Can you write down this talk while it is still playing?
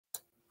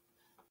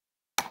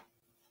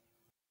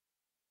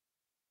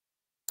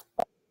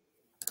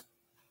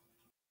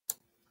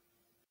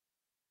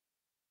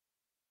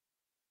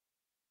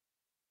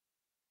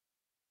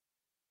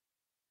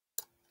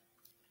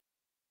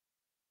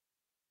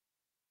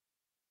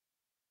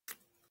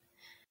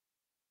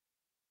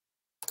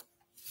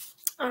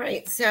All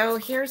right, so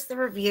here's the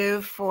review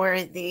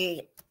for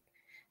the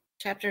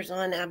chapters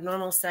on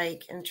abnormal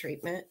psych and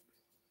treatment.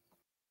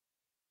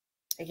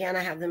 Again,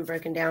 I have them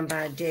broken down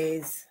by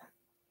days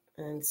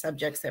and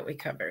subjects that we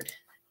covered.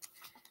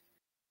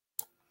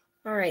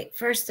 All right,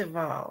 first of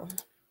all,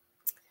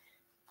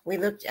 we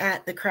looked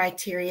at the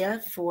criteria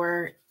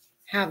for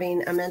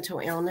having a mental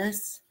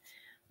illness,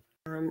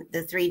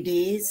 the 3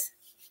 Ds.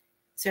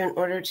 So in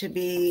order to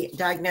be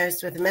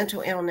diagnosed with a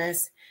mental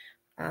illness,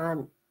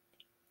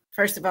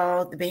 first of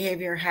all, the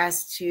behavior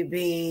has to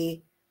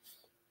be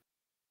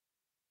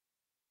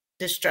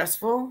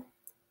distressful.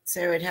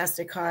 So it has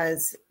to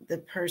cause the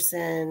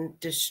person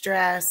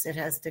distress. It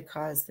has to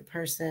cause the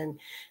person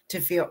to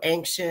feel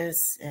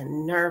anxious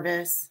and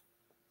nervous.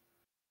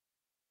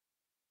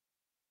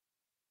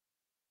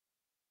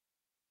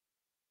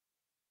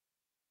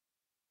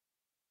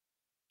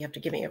 You have to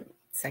give me a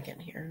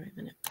second here. Wait a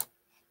minute.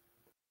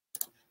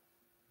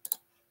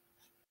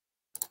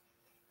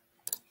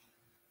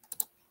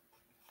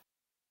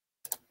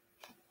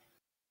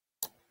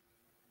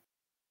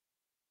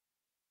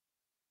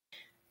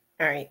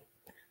 All right.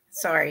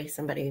 Sorry,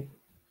 somebody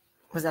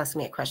was asking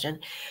me a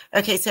question.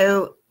 Okay,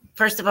 so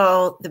first of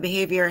all, the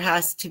behavior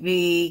has to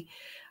be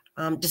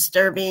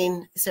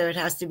disturbing. So it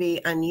has to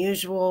be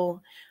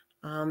unusual.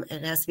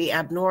 It has to be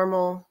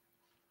abnormal.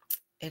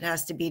 It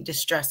has to be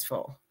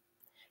distressful,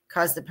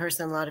 cause the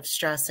person a lot of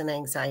stress and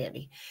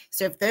anxiety.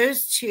 So if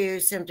those 2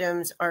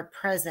 symptoms are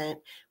present,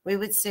 we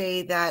would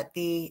say that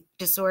the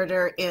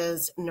disorder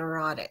is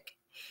neurotic.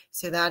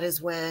 So that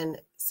is when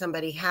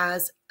somebody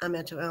has a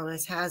mental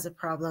illness, has a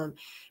problem,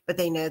 but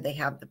they know they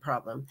have the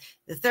problem.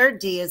 The 3rd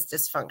D is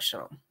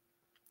dysfunctional.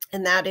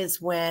 And that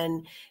is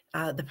when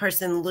the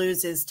person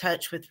loses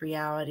touch with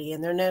reality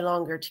and they're no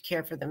longer to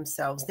care for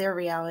themselves. Their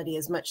reality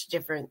is much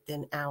different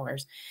than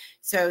ours.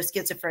 So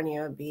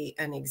schizophrenia would be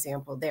an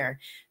example there.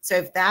 So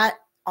if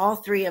all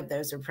 3 of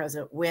those are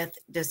present with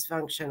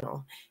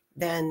dysfunctional,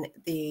 then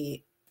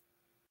the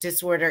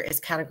disorder is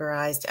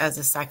categorized as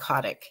a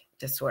psychotic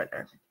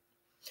disorder.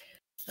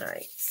 All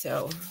right,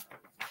 so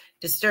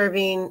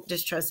disturbing,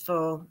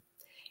 distressful,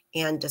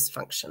 and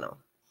dysfunctional.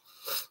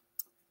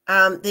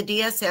 The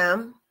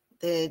DSM,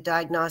 the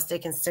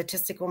Diagnostic and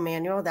Statistical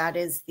Manual, that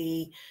is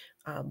the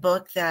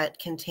book that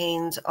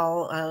contains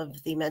all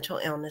of the mental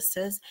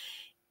illnesses.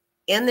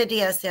 In the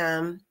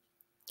DSM,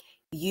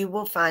 you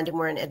will find, and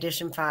we're in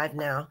edition 5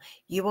 now,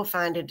 you will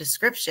find a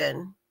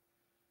description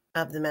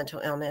of the mental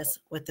illness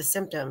with the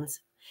symptoms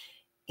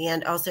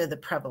and also the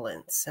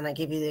prevalence. And I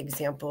give you the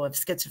example of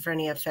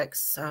schizophrenia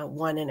affects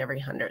 1 in every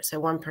 100,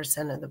 so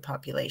 1% of the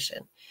population.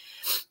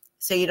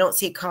 So you don't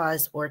see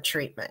cause or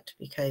treatment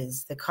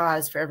because the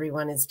cause for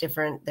everyone is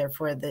different.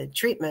 Therefore, the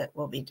treatment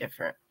will be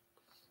different.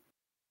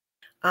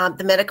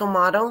 The medical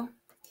model,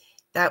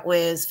 that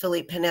was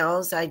Philippe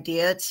Pinel's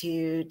idea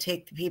to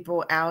take the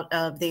people out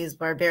of these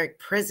barbaric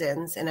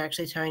prisons and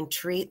actually try and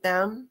treat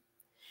them,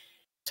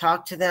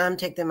 talk to them,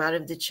 take them out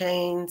of the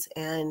chains,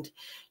 and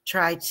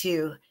try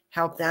to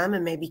help them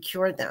and maybe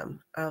cure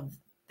them of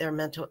their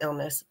mental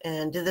illness.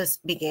 And this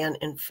began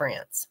in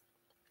France.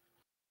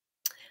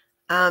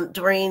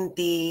 During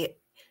the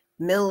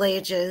Middle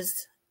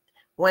Ages,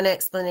 one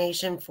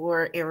explanation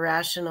for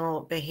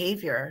irrational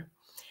behavior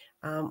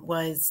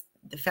was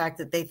the fact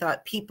that they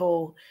thought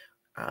people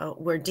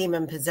were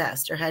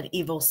demon-possessed or had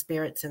evil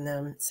spirits in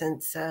them.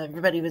 Since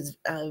everybody was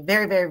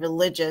very, very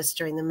religious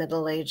during the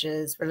Middle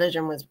Ages,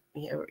 religion was,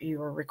 you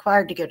were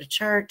required to go to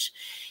church,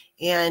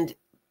 and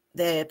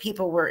the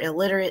people were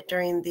illiterate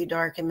during the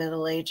Dark and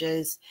Middle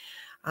Ages.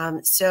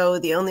 So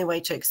the only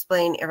way to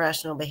explain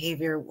irrational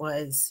behavior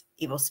was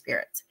evil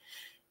spirits.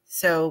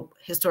 So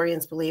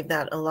historians believe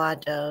that a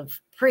lot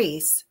of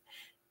priests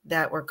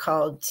that were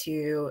called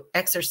to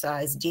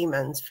exorcise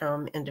demons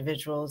from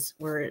individuals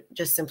were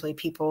just simply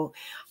people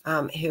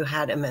who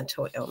had a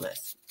mental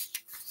illness.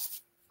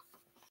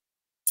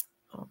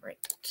 All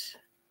right.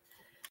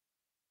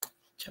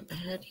 Jump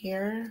ahead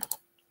here.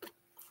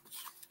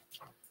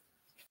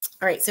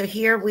 All right, so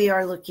here we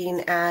are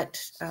looking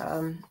at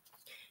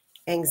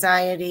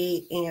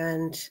anxiety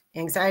and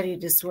anxiety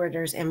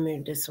disorders and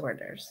mood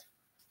disorders.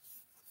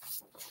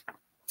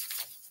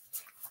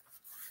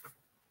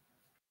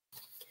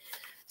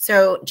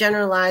 So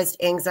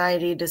generalized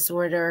anxiety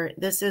disorder,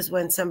 this is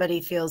when somebody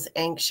feels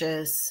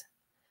anxious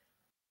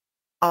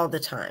all the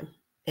time.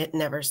 It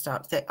never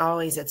stops.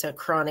 It's a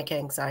chronic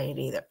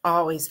anxiety. They're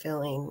always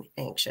feeling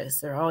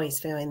anxious. They're always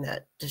feeling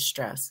that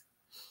distress.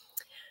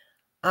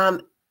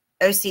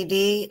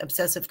 OCD,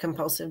 obsessive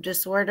compulsive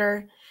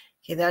disorder.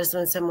 Okay, that is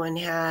when someone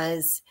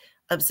has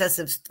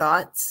obsessive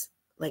thoughts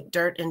like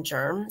dirt and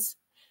germs.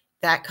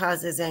 That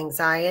causes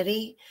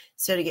anxiety.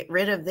 So to get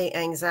rid of the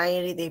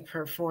anxiety, they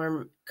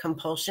perform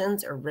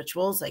compulsions or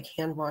rituals like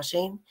hand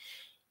washing.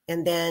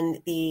 And then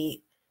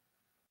the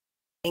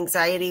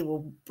anxiety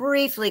will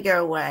briefly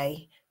go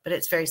away, but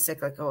it's very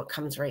cyclical. It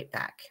comes right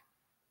back.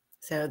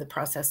 So the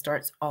process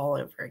starts all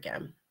over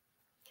again.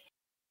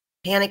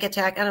 Panic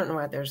attack. I don't know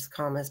why there's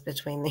commas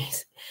between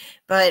these,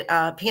 but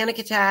panic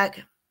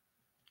attack.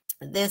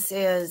 This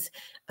is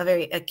a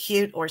very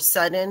acute or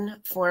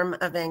sudden form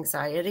of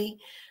anxiety,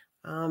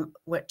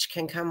 which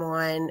can come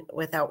on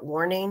without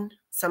warning.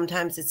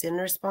 Sometimes it's in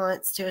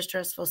response to a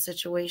stressful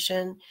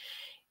situation,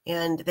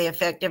 and they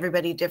affect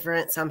everybody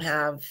different. Some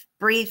have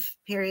brief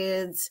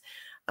periods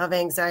of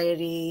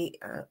anxiety,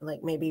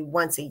 like maybe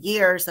once a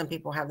year. Some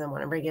people have them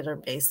on a regular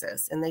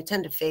basis, and they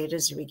tend to fade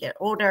as we get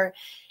older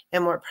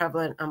and more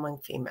prevalent among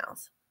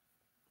females.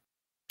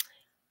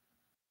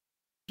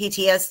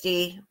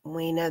 PTSD,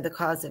 we know the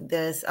cause of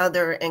this.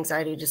 Other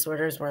anxiety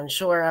disorders, we're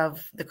unsure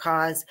of the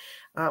cause.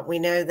 We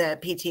know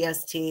that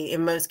PTSD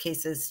in most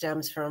cases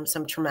stems from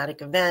some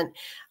traumatic event.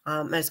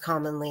 Most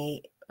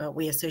commonly,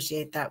 we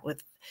associate that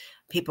with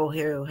people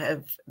who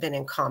have been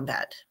in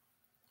combat.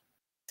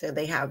 So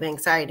they have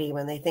anxiety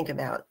when they think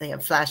about, they have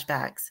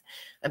flashbacks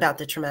about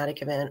the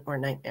traumatic event or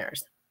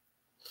nightmares.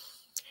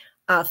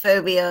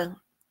 Phobia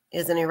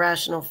is an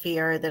irrational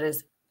fear that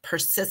is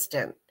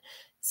persistent.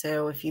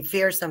 So if you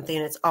fear something,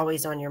 it's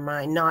always on your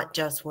mind, not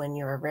just when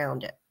you're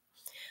around it.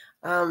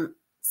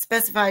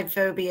 Specified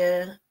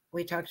phobia,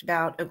 we talked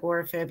about.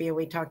 Agoraphobia,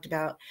 we talked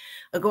about.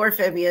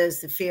 Agoraphobia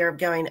is the fear of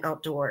going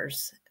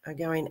outdoors,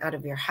 going out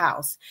of your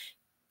house.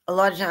 A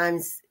lot of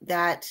times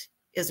that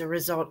is a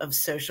result of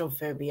social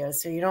phobia.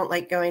 So you don't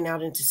like going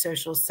out into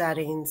social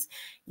settings.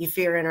 You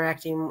fear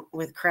interacting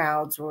with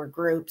crowds or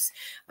groups.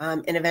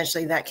 And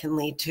eventually that can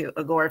lead to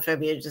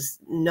agoraphobia, just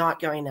not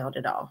going out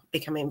at all,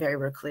 becoming very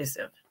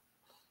reclusive.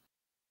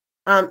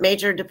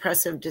 Major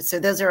depressive, so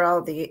those are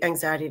all the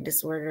anxiety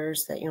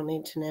disorders that you'll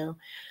need to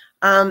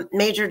know.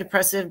 Major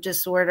depressive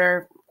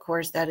disorder, of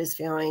course, that is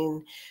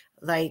feeling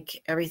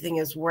like everything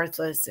is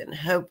worthless and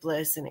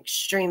hopeless and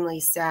extremely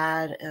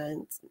sad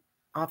and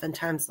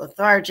oftentimes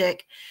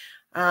lethargic.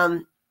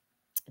 The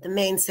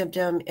main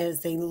symptom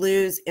is they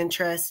lose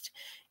interest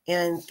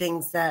in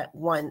things that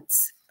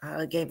once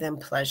gave them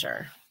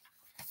pleasure.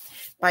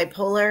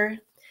 Bipolar,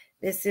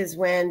 this is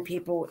when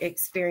people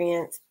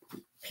experience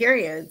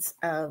periods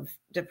of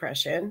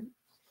depression,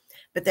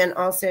 but then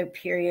also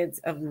periods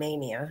of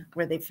mania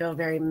where they feel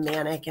very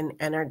manic and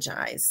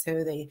energized.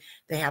 So they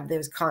have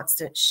those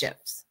constant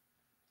shifts.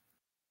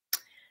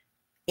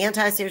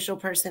 Antisocial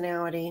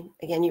personality,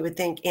 again, you would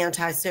think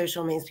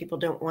antisocial means people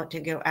don't want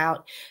to go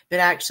out, but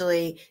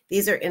actually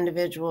these are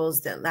individuals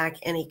that lack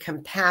any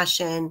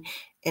compassion,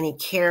 any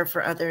care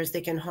for others.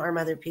 They can harm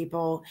other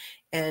people,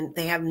 and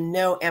they have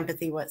no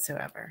empathy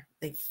whatsoever.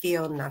 They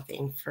feel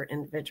nothing for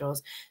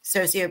individuals.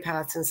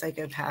 Sociopaths and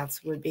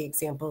psychopaths would be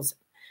examples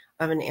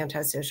of an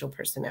antisocial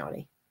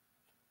personality.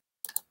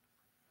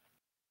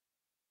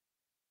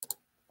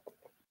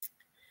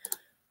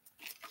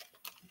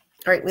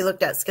 All right, we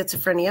looked at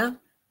schizophrenia.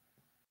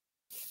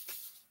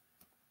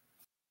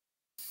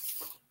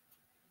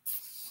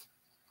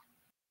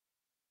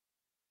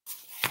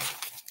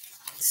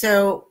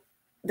 So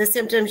the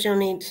symptoms you'll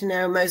need to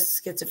know,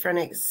 most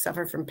schizophrenics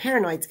suffer from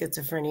paranoid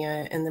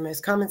schizophrenia, and the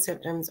most common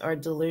symptoms are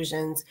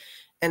delusions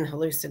and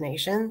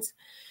hallucinations.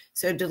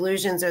 So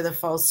delusions are the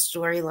false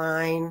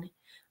storyline,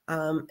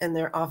 and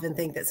they're often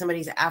think that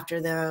somebody's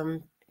after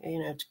them,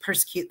 to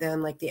persecute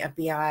them, like the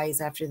FBI is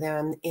after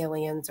them,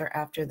 aliens are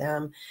after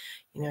them.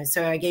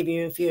 So I gave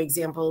you a few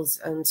examples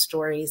and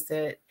stories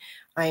that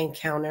I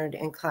encountered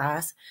in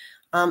class.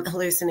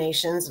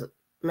 Hallucinations,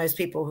 most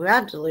people who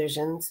have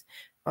delusions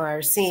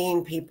are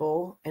seeing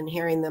people and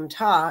hearing them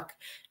talk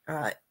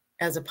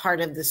as a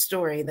part of the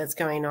story that's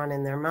going on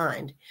in their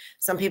mind.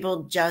 Some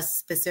people just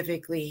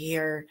specifically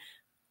hear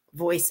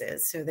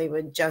voices, so they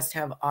would just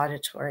have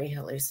auditory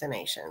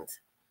hallucinations.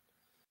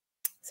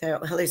 So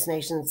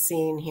hallucinations,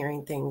 seeing,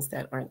 hearing things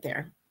that aren't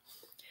there.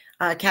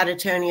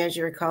 Catatonia, as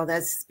you recall,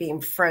 that's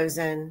being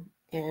frozen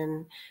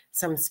in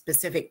some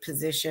specific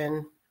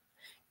position.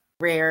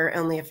 Rare,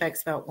 only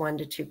affects about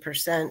 1% to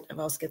 2% of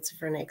all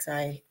schizophrenics.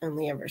 I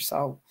only ever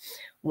saw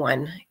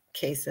one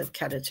case of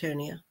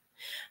catatonia.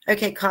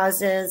 Okay,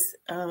 causes.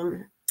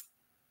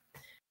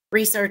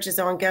 Research is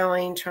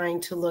ongoing, trying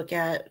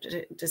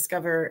to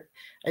discover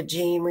a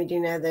gene. We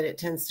do know that it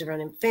tends to run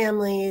in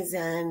families,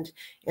 and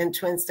in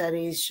twin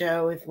studies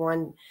show if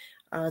one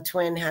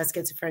twin has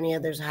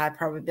schizophrenia, there's a high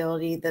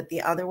probability that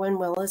the other one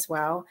will as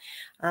well.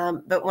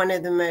 But one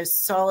of the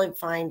most solid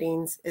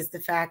findings is the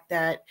fact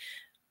that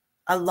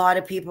a lot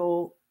of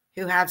people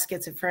who have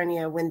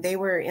schizophrenia, when they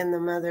were in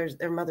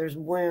their mother's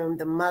womb,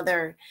 the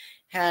mother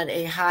had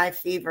a high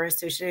fever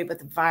associated with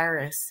the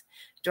virus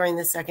during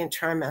the second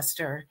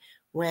trimester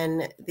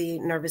when the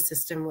nervous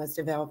system was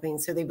developing.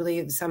 So they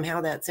believe somehow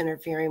that's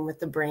interfering with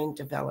the brain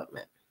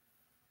development.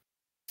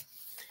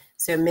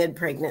 So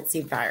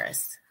mid-pregnancy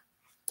virus.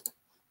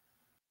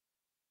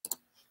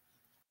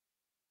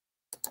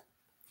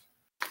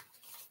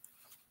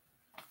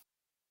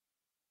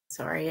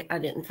 Sorry, I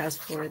didn't fast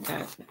forward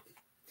that.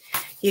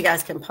 You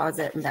guys can pause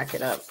it and back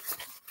it up.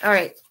 All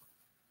right.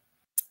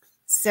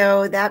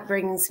 So that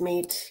brings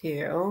me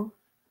to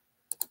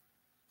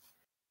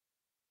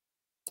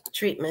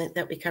treatment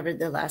that we covered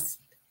the last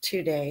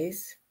 2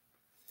 days.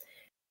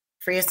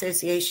 Free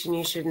association,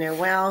 you should know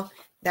well.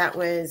 That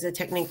was a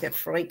technique that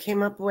Freud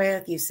came up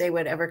with. You say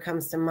whatever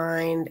comes to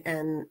mind,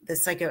 and the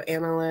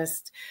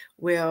psychoanalyst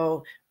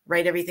will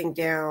write everything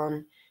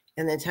down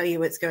and then tell you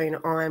what's going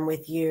on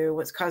with you,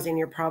 what's causing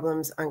your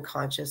problems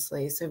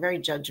unconsciously. So very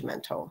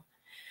judgmental.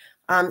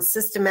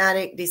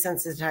 Systematic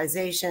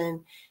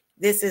desensitization.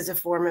 This is a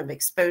form of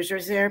exposure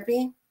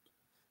therapy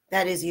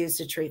that is used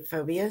to treat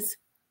phobias.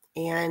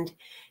 And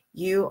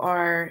you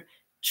are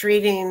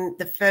treating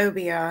the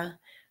phobia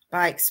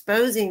by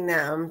exposing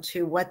them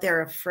to what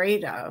they're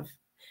afraid of.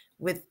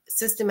 With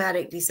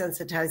systematic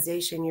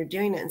desensitization, you're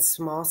doing it in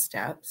small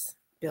steps,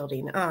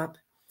 building up,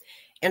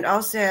 and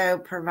also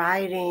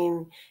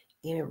providing,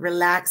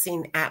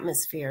 relaxing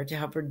atmosphere to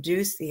help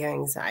reduce the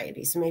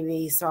anxiety. So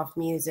maybe soft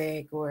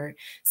music or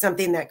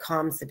something that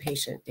calms the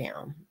patient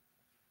down.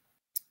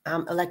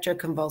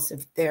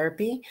 Electroconvulsive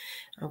therapy.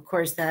 Of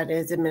course, that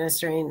is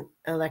administering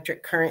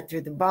electric current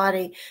through the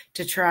body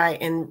to try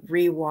and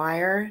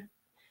rewire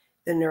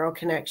the neural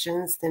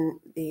connections. Then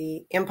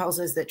the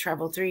impulses that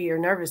travel through your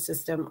nervous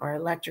system are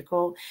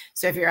electrical.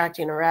 So if you're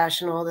acting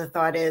irrational, the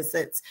thought is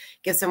let's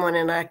give someone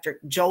an electric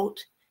jolt,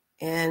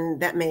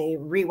 and that may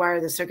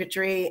rewire the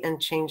circuitry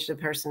and change the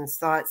person's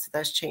thoughts,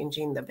 thus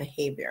changing the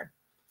behavior.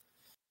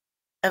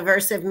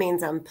 Aversive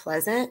means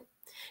unpleasant.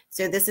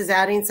 So this is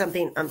adding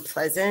something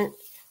unpleasant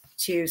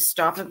to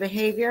stop a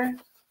behavior.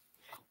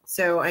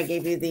 So I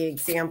gave you the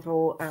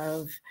example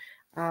of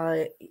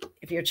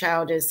if your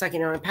child is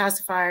sucking on a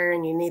pacifier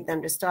and you need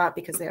them to stop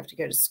because they have to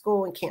go to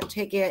school and can't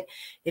take it.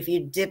 If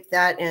you dip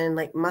that in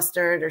like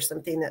mustard or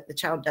something that the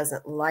child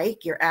doesn't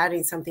like, you're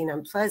adding something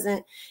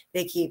unpleasant.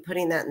 They keep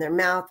putting that in their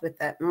mouth with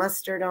that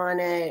mustard on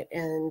it,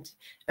 and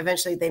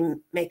eventually they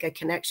make a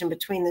connection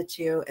between the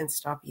two and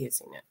stop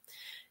using it.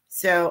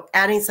 So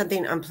adding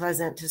something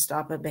unpleasant to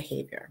stop a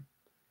behavior.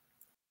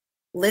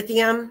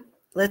 Lithium.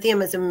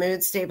 Lithium is a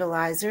mood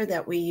stabilizer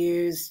that we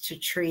use to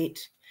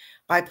treat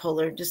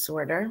bipolar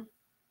disorder.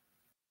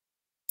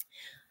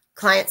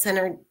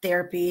 Client-centered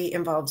therapy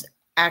involves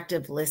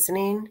active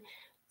listening.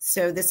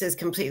 So this is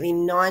completely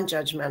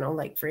non-judgmental,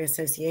 like free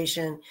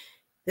association.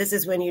 This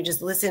is when you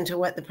just listen to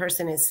what the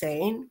person is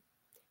saying.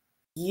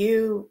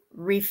 You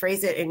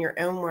rephrase it in your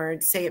own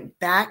words, say it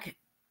back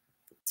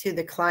to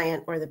the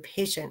client or the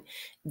patient.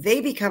 They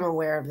become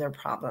aware of their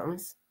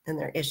problems and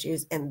their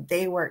issues, and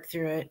they work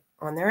through it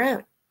on their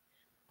own.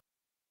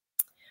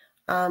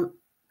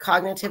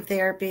 Cognitive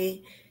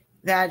therapy,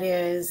 that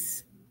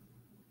is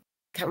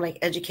kind of like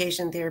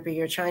education therapy.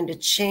 You're trying to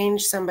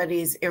change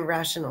somebody's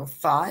irrational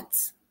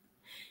thoughts,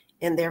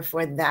 and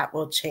therefore that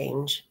will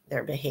change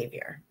their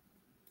behavior.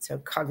 So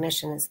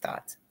cognition is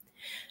thoughts.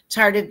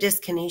 Tardive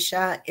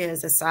dyskinesia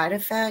is a side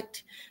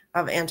effect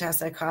of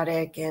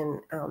antipsychotic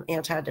and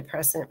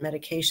antidepressant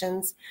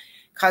medications.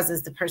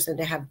 Causes the person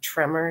to have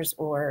tremors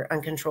or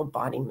uncontrolled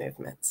body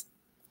movements.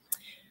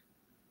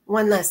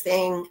 One last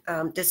thing,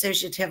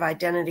 dissociative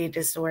identity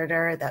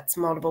disorder, that's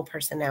multiple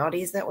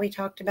personalities that we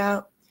talked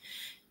about.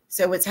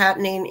 So what's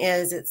happening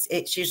is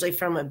it's usually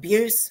from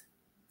abuse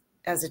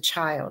as a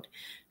child.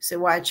 So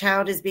while a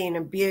child is being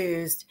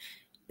abused,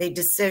 they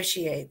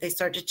dissociate. They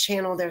start to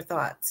channel their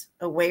thoughts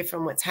away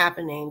from what's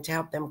happening to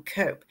help them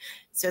cope.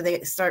 So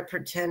they start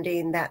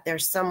pretending that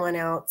there's someone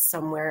else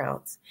somewhere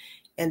else.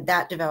 And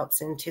that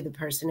develops into the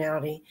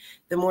personality.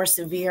 The more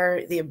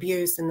severe the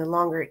abuse and the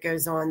longer it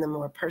goes on, the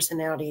more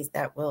personalities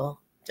that will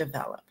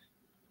develop.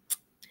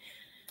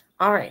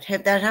 All right,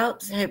 hope that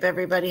helps. Hope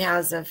everybody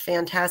has a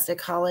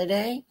fantastic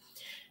holiday.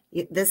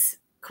 This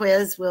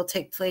quiz will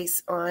take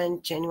place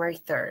on January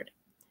 3rd.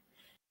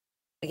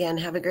 Again,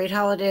 have a great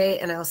holiday,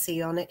 and I'll see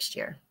you all next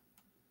year.